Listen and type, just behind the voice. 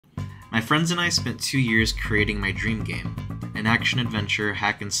My friends and I spent 2 years creating my dream game, an action-adventure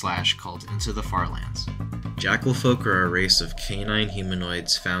hack-and-slash called Into the Farlands. Jackalfolk are a race of canine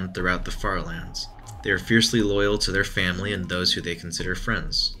humanoids found throughout the Farlands. They are fiercely loyal to their family and those who they consider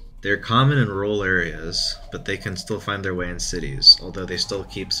friends. They are common in rural areas, but they can still find their way in cities, although they still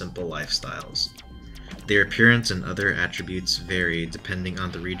keep simple lifestyles. Their appearance and other attributes vary depending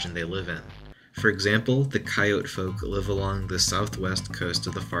on the region they live in. For example, the coyote folk live along the southwest coast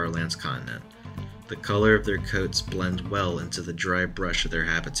of the Farlands continent. The color of their coats blend well into the dry brush of their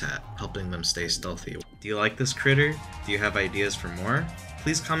habitat, helping them stay stealthy. Do you like this critter? Do you have ideas for more?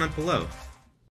 Please comment below.